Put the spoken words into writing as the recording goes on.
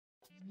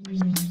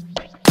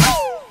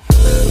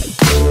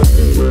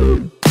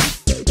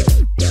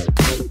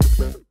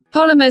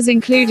Polymers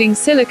including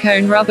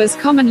silicone rubbers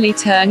commonly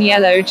turn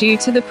yellow due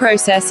to the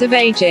process of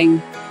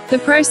aging. The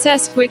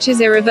process, which is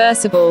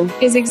irreversible,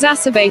 is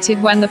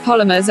exacerbated when the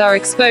polymers are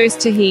exposed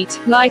to heat,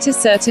 light or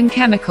certain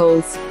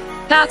chemicals.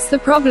 That's the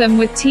problem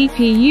with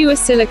TPU or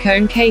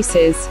silicone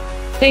cases.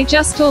 They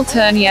just all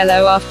turn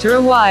yellow after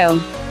a while.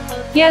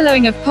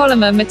 Yellowing of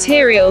polymer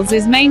materials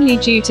is mainly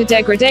due to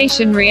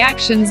degradation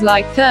reactions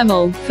like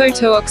thermal,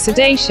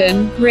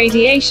 photooxidation,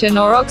 radiation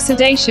or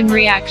oxidation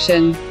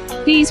reaction.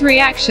 These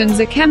reactions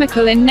are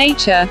chemical in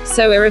nature,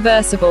 so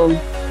irreversible.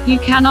 You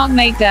cannot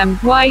make them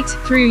white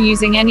through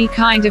using any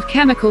kind of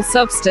chemical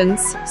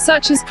substance,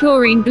 such as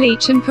chlorine,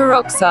 bleach and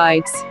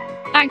peroxides.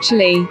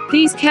 Actually,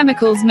 these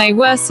chemicals may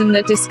worsen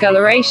the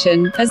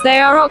discoloration, as they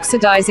are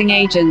oxidizing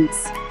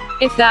agents.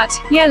 If that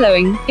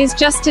yellowing is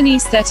just an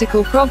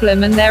aesthetical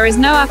problem and there is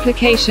no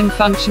application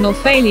functional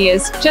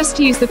failures, just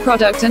use the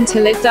product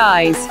until it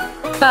dies.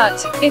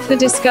 But if the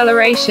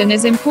discoloration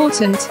is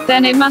important,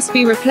 then it must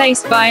be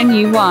replaced by a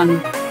new one.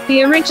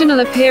 The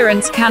original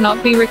appearance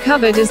cannot be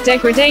recovered as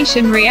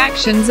degradation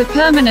reactions are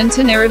permanent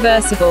and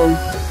irreversible.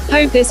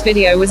 Hope this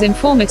video was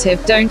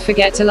informative. Don't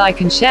forget to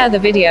like and share the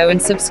video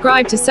and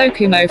subscribe to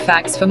Sokumo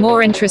Facts for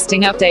more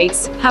interesting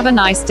updates. Have a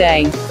nice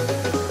day.